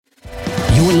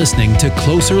listening to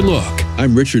Closer Look.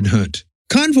 I'm Richard Hunt.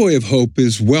 Convoy of Hope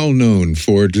is well known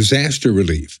for disaster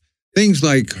relief, things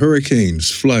like hurricanes,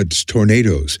 floods,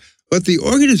 tornadoes. But the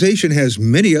organization has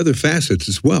many other facets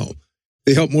as well.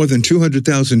 They help more than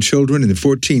 200,000 children in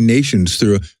 14 nations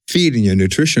through a feeding and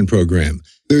nutrition program.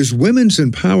 There's Women's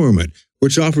Empowerment,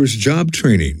 which offers job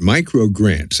training, micro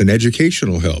grants, and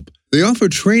educational help. They offer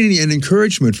training and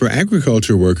encouragement for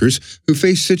agriculture workers who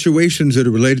face situations that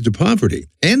are related to poverty.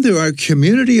 And there are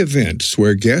community events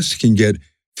where guests can get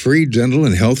free dental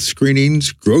and health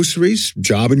screenings, groceries,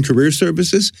 job and career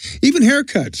services, even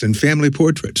haircuts and family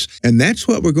portraits. And that's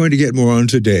what we're going to get more on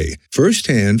today.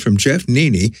 Firsthand from Jeff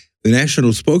Nini, the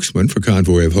national spokesman for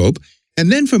Convoy of Hope,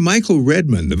 and then from Michael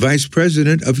Redman, the vice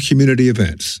president of community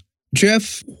events.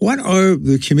 Jeff, what are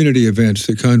the community events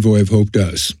that Convoy of Hope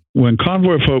does? When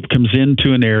Convoy of Hope comes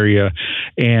into an area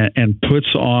and puts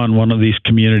on one of these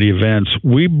community events,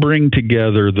 we bring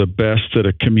together the best that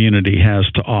a community has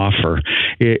to offer.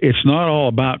 It's not all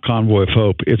about Convoy of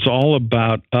Hope. It's all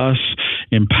about us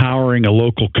empowering a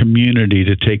local community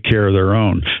to take care of their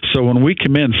own. So when we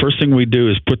come in, first thing we do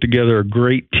is put together a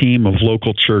great team of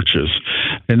local churches.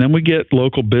 And then we get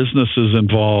local businesses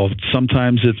involved.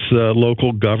 Sometimes it's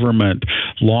local government,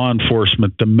 law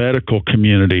enforcement, the medical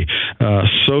community,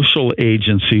 social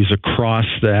agencies across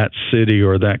that city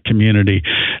or that community.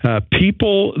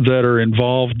 People that are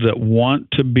involved that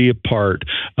want to be a part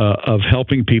of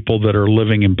helping people that are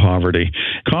living in poverty.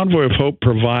 Convoy of Hope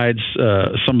provides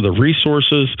some of the resources.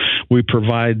 We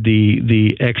provide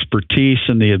the expertise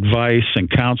and the advice and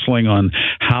counseling on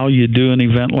how you do an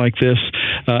event like this.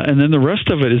 And then the rest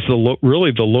of it is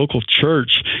really the local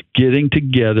church getting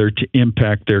together to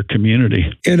impact their community.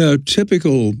 In a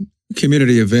typical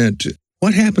community event,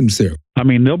 what happens there? I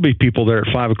mean, there'll be people there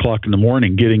at 5 o'clock in the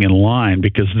morning getting in line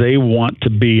because they want to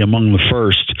be among the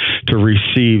first to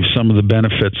receive some of the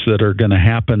benefits that are going to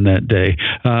happen that day.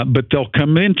 But they'll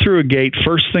come in through a gate.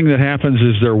 First thing that happens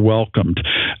is they're welcomed.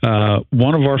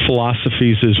 One of our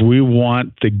philosophies is we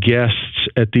want the guests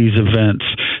at these events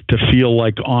to feel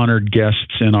like honored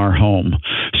guests in our home.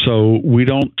 So we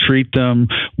don't treat them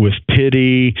with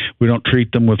pity. We don't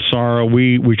treat them with sorrow.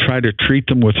 We try to treat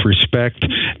them with respect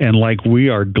and like we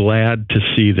are glad to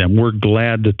see them. We're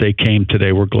glad that they came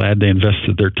today. We're glad they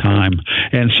invested their time.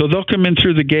 And so they'll come in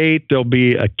through the gate. There'll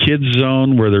be a kids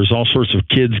zone where there's all sorts of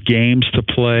kids games to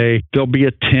play. There'll be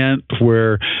a tent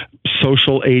where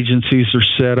social agencies are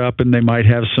set up and they might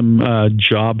have some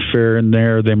job fair in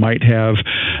there. They might have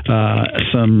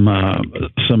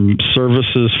some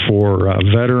services for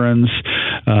veterans,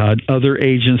 other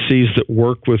agencies that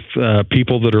work with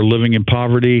people that are living in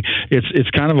poverty. It's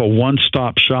kind of a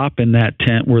one-stop shop in that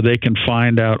tent where they can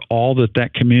find out all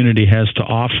that community has to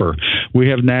offer. We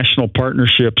have national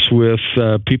partnerships with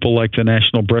people like the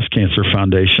National Breast Cancer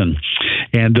Foundation,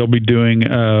 and they'll be doing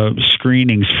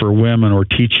screenings for women or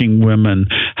teaching women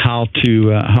how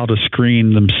to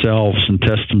screen themselves and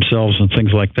test themselves and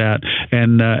things like that,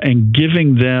 and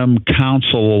giving them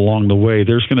counsel along the way.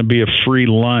 There's going to be a free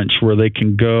lunch where they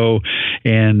can go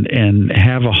and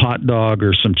have a hot dog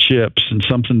or some chips and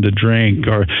something to drink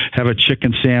or have a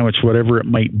chicken sandwich, whatever it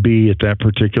might be at that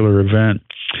particular event.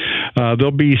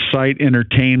 There'll be site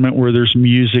entertainment where there's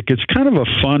music. It's kind of a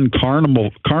fun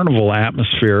carnival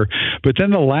atmosphere. But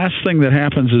then the last thing that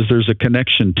happens is there's a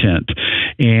connection tent.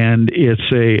 And it's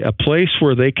a place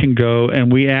where they can go,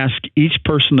 and we ask each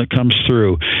person that comes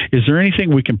through, is there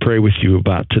anything we can pray with you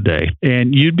about today?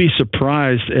 And you'd be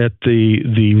surprised at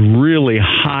the really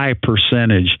high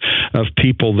percentage of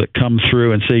people that come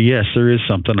through and say, yes, there is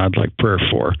something I'd like prayer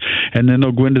for. And then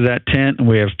they'll go into that tent, and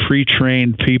we have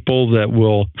pre-trained people that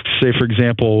will, say, for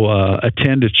example,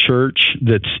 attend a church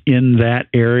that's in that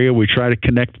area. We try to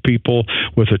connect people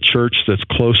with a church that's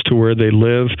close to where they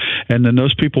live, and then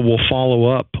those people will follow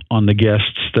up on the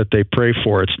guests that they pray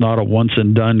for. It's not a once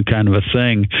and done kind of a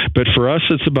thing, but for us,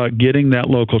 it's about getting that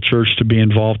local church to be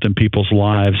involved in people's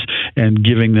lives and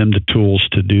giving them the tools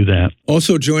to do that.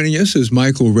 Also joining us is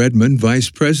Michael Redman, Vice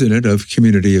President of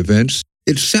Community Events.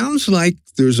 It sounds like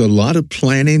there's a lot of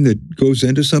planning that goes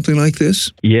into something like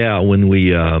this. Yeah, when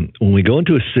we go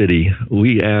into a city,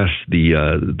 we ask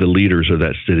the leaders of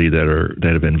that city that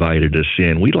have invited us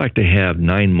in. We'd like to have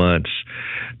 9 months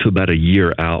to about a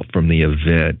year out from the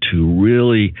event to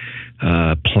really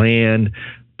plan,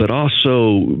 but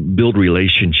also build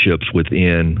relationships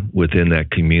within that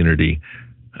community.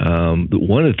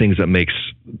 One of the things that makes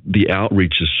the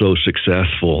outreach is so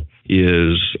successful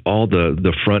is all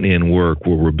the front end work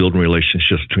where we're building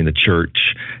relationships between the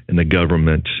church and the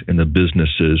government and the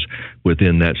businesses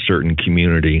within that certain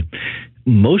community.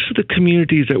 Most of the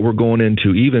communities that we're going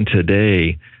into, even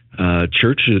today,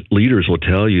 church leaders will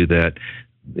tell you that,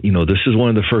 this is one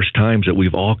of the first times that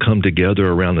we've all come together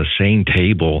around the same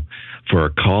table for a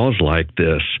cause like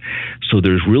this. So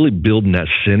there's really building that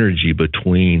synergy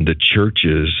between the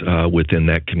churches within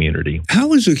that community.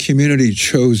 How is a community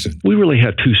chosen? We really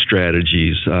have two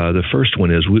strategies. The first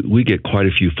one is we get quite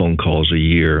a few phone calls a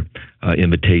year,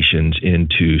 invitations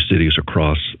into cities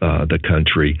across the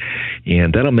country,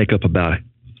 and that'll make up about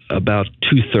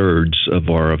 2/3 of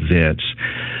our events.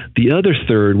 The other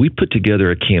third, we put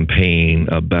together a campaign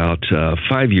about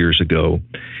 5 years ago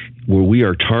where we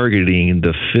are targeting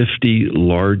the 50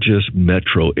 largest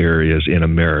metro areas in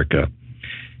America.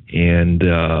 And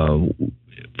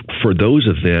for those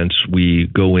events, we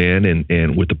go in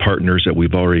and with the partners that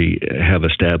we've already have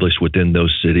established within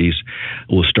those cities,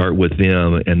 we'll start with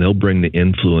them, and they'll bring the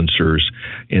influencers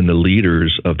and the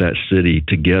leaders of that city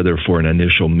together for an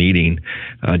initial meeting,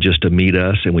 just to meet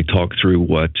us, and we talk through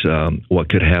what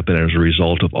could happen as a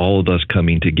result of all of us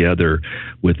coming together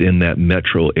within that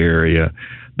metro area.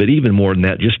 But even more than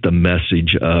that, just the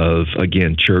message of,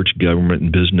 again, church, government,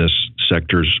 and business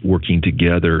sectors working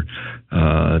together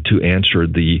to answer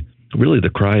the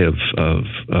cry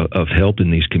of help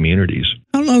in these communities.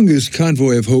 How long has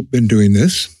Convoy of Hope been doing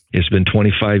this? It's been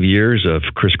 25 years of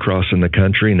crisscrossing the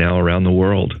country, now around the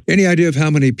world. Any idea of how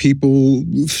many people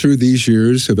through these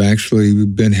years have actually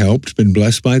been helped, been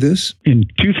blessed by this? In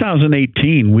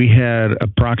 2018, we had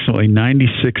approximately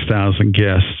 96,000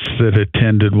 guests that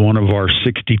attended one of our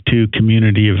 62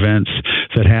 community events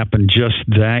that happened just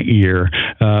that year.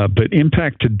 But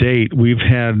impact to date, we've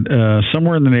had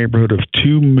somewhere in the neighborhood of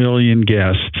 2 million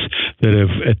guests that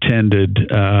have attended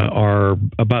our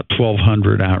about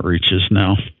 1,200 outreaches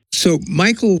now. So,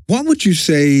 Michael, what would you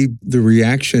say the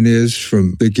reaction is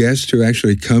from the guests who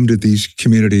actually come to these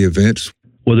community events?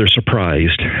 Well, they're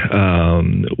surprised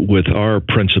with our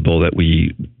principle that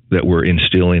we're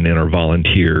instilling in our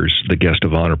volunteers, the guest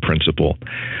of honor principle.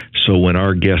 So when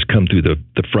our guests come through the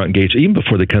front gates, even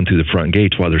before they come through the front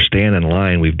gates, while they're standing in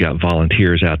line, we've got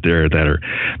volunteers out there that are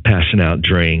passing out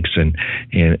drinks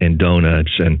and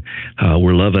donuts, and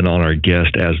we're loving on our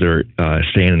guests as they're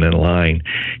standing in line.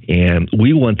 And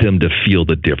we want them to feel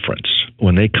the difference.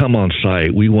 When they come on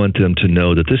site, we want them to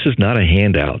know that this is not a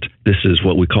handout. This is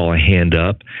what we call a hand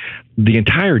up. The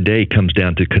entire day comes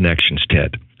down to Connections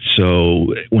Tent.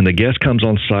 So when the guest comes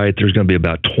on site, there's going to be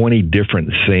about 20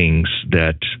 different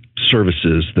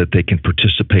services that they can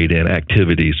participate in,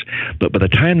 activities. But by the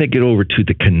time they get over to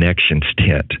the Connections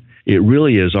Tent, it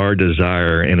really is our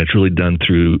desire, and it's really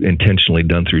intentionally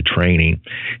done through training,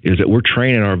 is that we're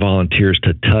training our volunteers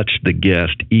to touch the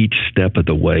guest each step of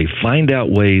the way. Find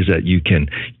out ways that you can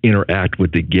interact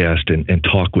with the guest and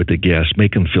talk with the guest,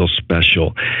 make them feel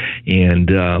special.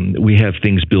 And we have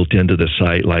things built into the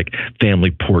site like family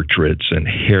portraits and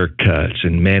haircuts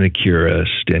and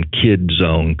manicurist and kid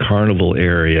zone, carnival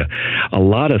area, a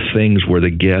lot of things where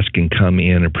the guest can come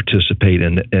in and participate,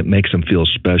 and it makes them feel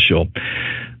special.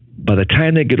 By the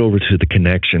time they get over to the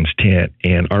Connections Tent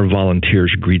and our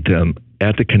volunteers greet them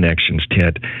at the Connections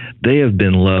Tent, they have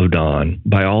been loved on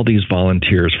by all these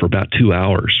volunteers for about 2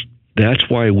 hours. That's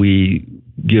why we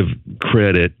give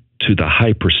credit to the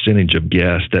high percentage of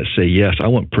guests that say, yes, I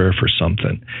want prayer for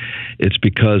something. It's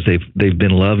because they've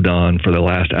been loved on for the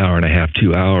last hour and a half,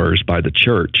 2 hours by the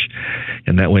church.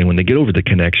 And that way, when they get over the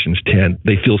Connections Tent,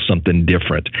 they feel something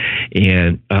different.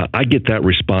 And I get that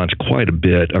response quite a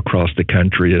bit across the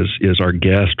country is our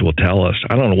guests will tell us,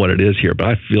 I don't know what it is here,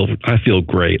 but I feel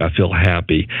great. I feel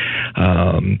happy.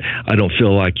 I don't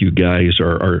feel like you guys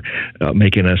are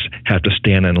making us have to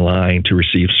stand in line to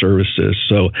receive services.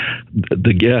 So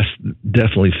the guests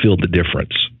definitely feel the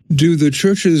difference. Do the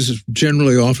churches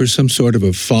generally offer some sort of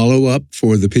a follow-up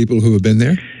for the people who have been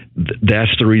there?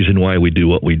 That's the reason why we do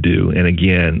what we do. And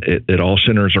again, it all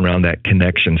centers around that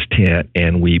Connections Tent,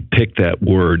 and we pick that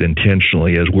word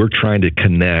intentionally as we're trying to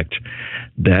connect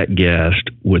that guest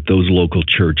with those local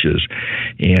churches.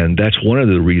 And that's one of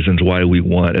the reasons why we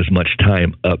want as much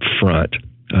time up front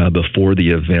before the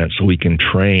event, so we can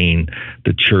train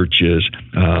the churches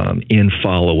in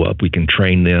follow-up. We can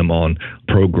train them on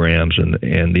programs and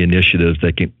the initiatives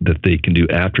that they can do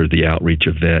after the outreach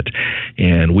event.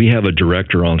 And we have a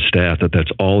director on staff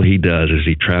that's all he does is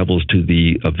he travels to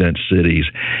the event cities,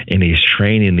 and he's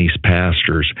training these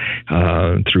pastors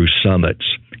through summits,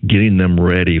 getting them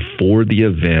ready for the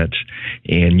event,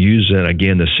 and using,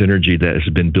 again, the synergy that has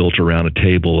been built around a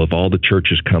table of all the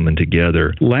churches coming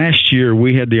together. Last year,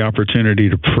 we had the opportunity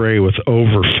to pray with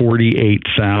over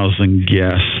 48,000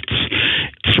 guests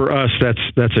for us,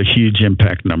 that's a huge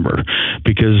impact number,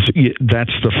 because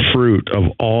that's the fruit of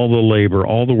all the labor,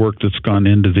 all the work that's gone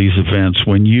into these events.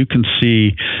 When you can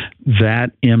see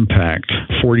that impact,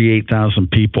 48,000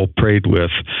 people prayed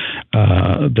with,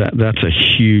 that's a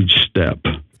huge step.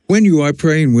 When you are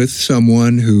praying with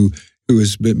someone who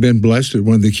has been blessed at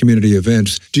one of the community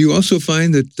events, do you also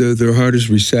find that their heart is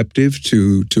receptive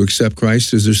to accept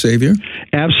Christ as their Savior?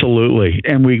 Absolutely.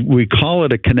 And we call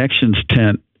it a connections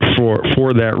tent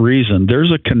for that reason.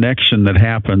 There's a connection that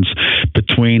happens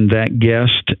between that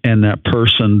guest and that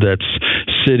person that's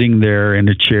sitting there in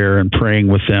a chair and praying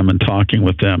with them and talking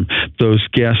with them. Those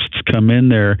guests come in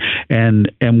there,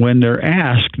 and when they're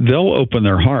asked, they'll open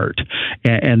their heart,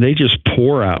 and they just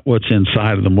pour out what's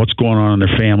inside of them, what's going on in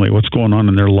their family, what's going on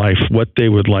in their life, what they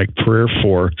would like prayer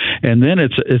for. And then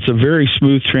it's a very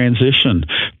smooth transition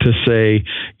to say,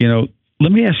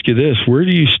 let me ask you this: where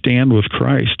do you stand with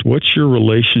Christ? What's your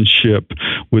relationship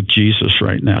with Jesus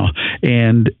right now?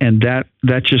 And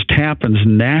that just happens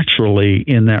naturally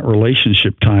in that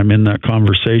relationship time, in that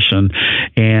conversation.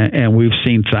 And we've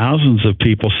seen thousands of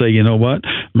people say, you know what,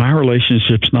 my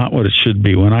relationship's not what it should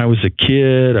be. When I was a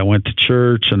kid, I went to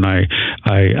church and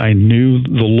I knew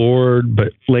the Lord,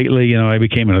 but lately, I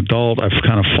became an adult. I've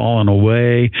kind of fallen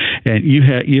away. And you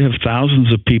have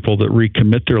thousands of people that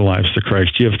recommit their lives to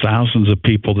Christ. You have thousands of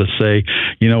people that say,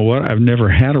 you know what, I've never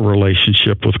had a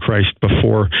relationship with Christ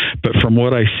before, but from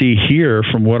what I see here,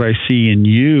 from what I see in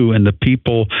you and the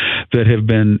people that have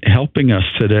been helping us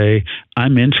today,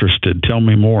 I'm interested. Tell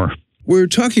me more. We're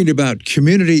talking about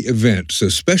community events,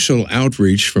 a special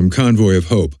outreach from Convoy of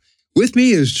Hope. With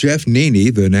me is Jeff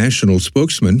Naney, the national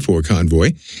spokesman for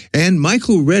Convoy, and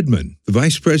Michael Redman, the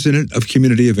vice president of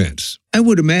community events. I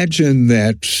would imagine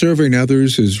that serving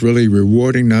others is really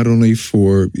rewarding, not only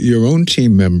for your own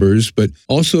team members, but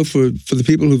also for the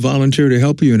people who volunteer to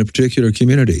help you in a particular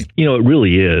community. It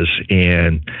really is.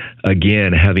 And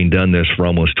again, having done this for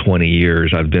almost 20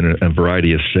 years, I've been in a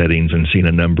variety of settings and seen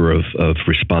a number of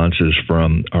responses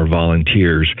from our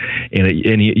volunteers. And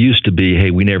it used to be,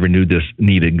 hey, we never knew this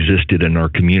need existed in our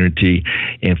community.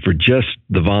 And for just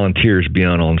the volunteers being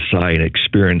on site and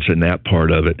experiencing that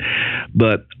part of it.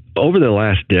 But over the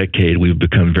last decade, we've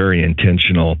become very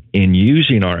intentional in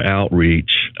using our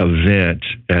outreach event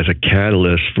as a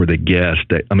catalyst for the guests,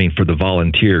 for the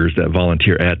volunteers that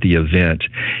volunteer at the event.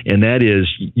 And that is,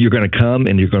 you're going to come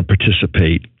and you're going to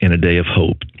participate in a day of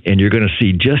hope. And you're going to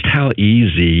see just how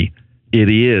easy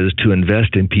it is to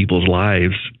invest in people's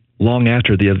lives long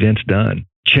after the event's done.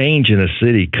 Change in a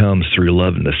city comes through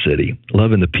loving the city,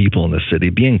 loving the people in the city,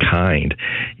 being kind.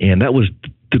 And that was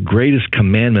the greatest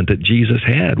commandment that Jesus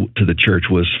had to the church,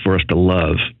 was for us to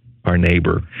love our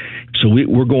neighbor. So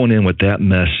we're going in with that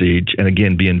message, and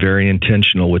again, being very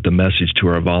intentional with the message to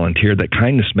our volunteer that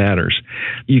kindness matters.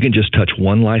 You can just touch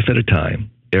one life at a time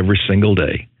every single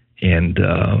day. And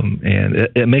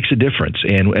it makes a difference.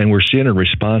 And we're seeing a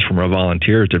response from our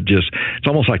volunteers of just, it's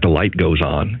almost like the light goes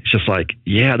on. It's just like,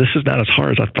 yeah, this is not as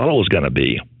hard as I thought it was going to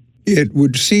be. It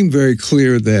would seem very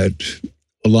clear that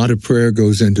a lot of prayer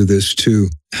goes into this too.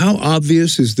 How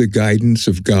obvious is the guidance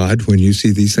of God when you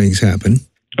see these things happen?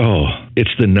 Oh,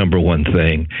 it's the number one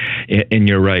thing. And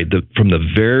you're right. From the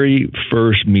very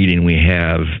first meeting we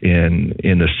have in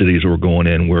the cities we're going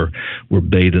in, we're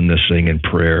bathing this thing in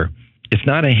prayer. It's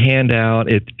not a handout.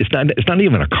 It's not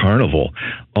even a carnival,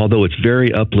 although it's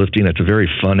very uplifting. It's a very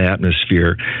fun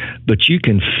atmosphere. But you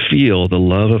can feel the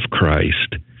love of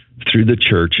Christ through the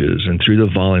churches and through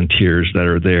the volunteers that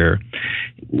are there.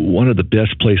 One of the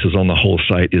best places on the whole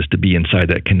site is to be inside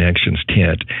that connections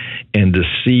tent and to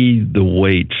see the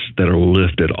weights that are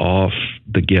lifted off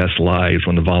the guests' lives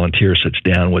when the volunteer sits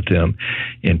down with them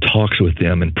and talks with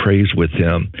them and prays with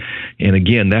them. And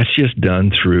again, that's just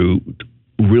done through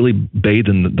really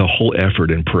bathing the whole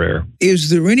effort in prayer. Is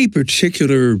there any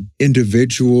particular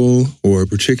individual or a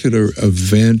particular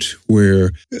event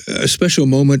where a special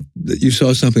moment that you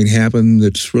saw something happen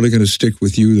that's really going to stick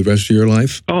with you the rest of your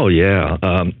life? Oh, yeah.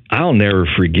 I'll never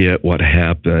forget what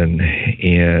happened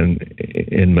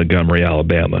in Montgomery,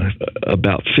 Alabama,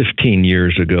 about 15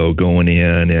 years ago, going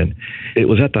in, and it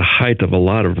was at the height of a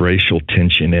lot of racial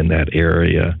tension in that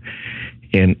area.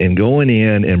 And going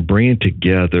in and bringing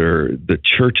together the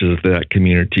churches of that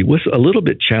community was a little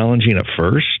bit challenging at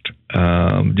first,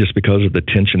 just because of the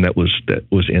tension that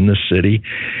was in the city,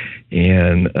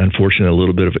 and unfortunately, a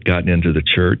little bit of it got into the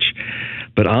church.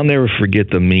 But I'll never forget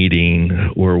the meeting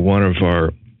where one of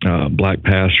our black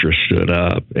pastors stood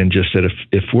up and just said,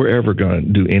 if we're ever going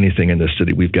to do anything in this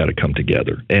city, we've got to come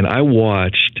together. And I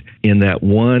watched in that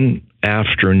one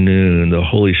afternoon, the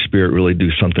Holy Spirit really do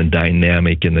something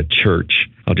dynamic in the church.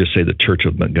 I'll just say the Church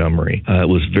of Montgomery. It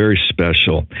was very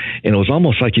special. And it was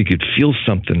almost like you could feel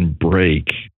something break.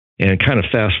 And kind of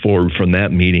fast forward from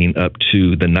that meeting up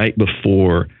to the night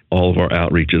before all of our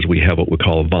outreaches, we have what we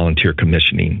call a volunteer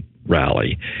commissioning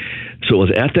rally. So it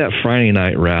was at that Friday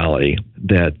night rally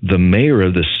that the mayor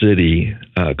of the city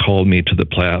called me to the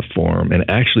platform and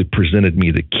actually presented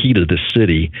me the key to the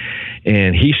city.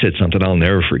 And he said something I'll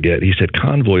never forget. He said,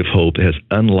 Convoy of Hope has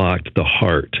unlocked the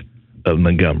heart of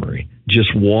Montgomery.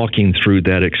 Just walking through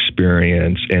that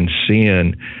experience and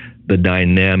seeing the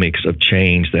dynamics of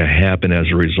change that happen as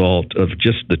a result of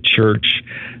just the church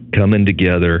coming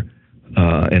together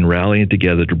and rallying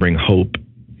together to bring hope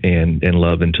and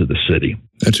love into the city.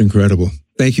 That's incredible.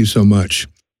 Thank you so much.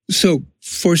 So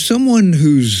for someone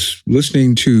who's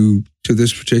listening to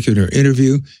this particular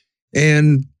interview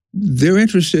and they're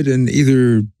interested in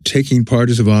either taking part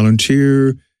as a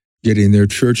volunteer, getting their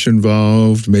church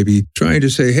involved, maybe trying to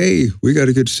say, hey, we got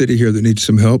a good city here that needs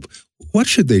some help, what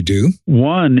should they do?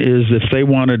 One is if they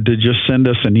wanted to just send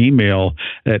us an email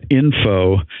at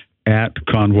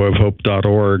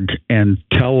info@convoyofhope.org and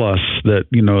tell us that,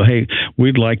 hey,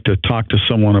 we'd like to talk to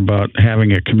someone about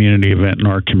having a community event in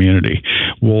our community.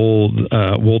 We'll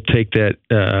take that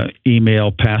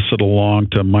email, pass it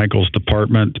along to Michael's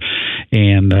department,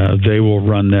 and they will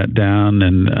run that down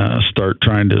and start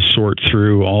trying to sort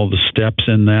through all the steps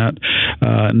in that.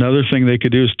 Another thing they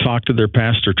could do is talk to their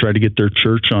pastor, try to get their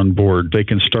church on board. They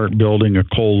can start building a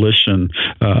coalition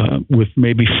with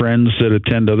maybe friends that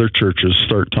attend other churches,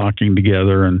 start talking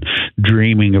together and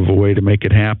dreaming of a way to make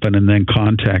it happen, and then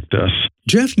contact us.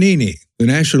 Jeff Neeney, the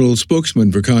national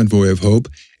spokesman for Convoy of Hope,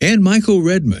 and Michael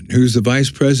Redman, who's the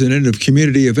vice president of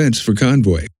community events for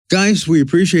Convoy. Guys, we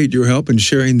appreciate your help in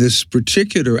sharing this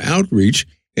particular outreach,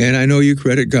 and I know you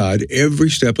credit God every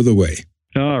step of the way.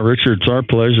 Oh, Richard, it's our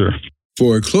pleasure.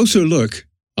 For a closer look,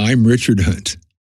 I'm Richard Hunt.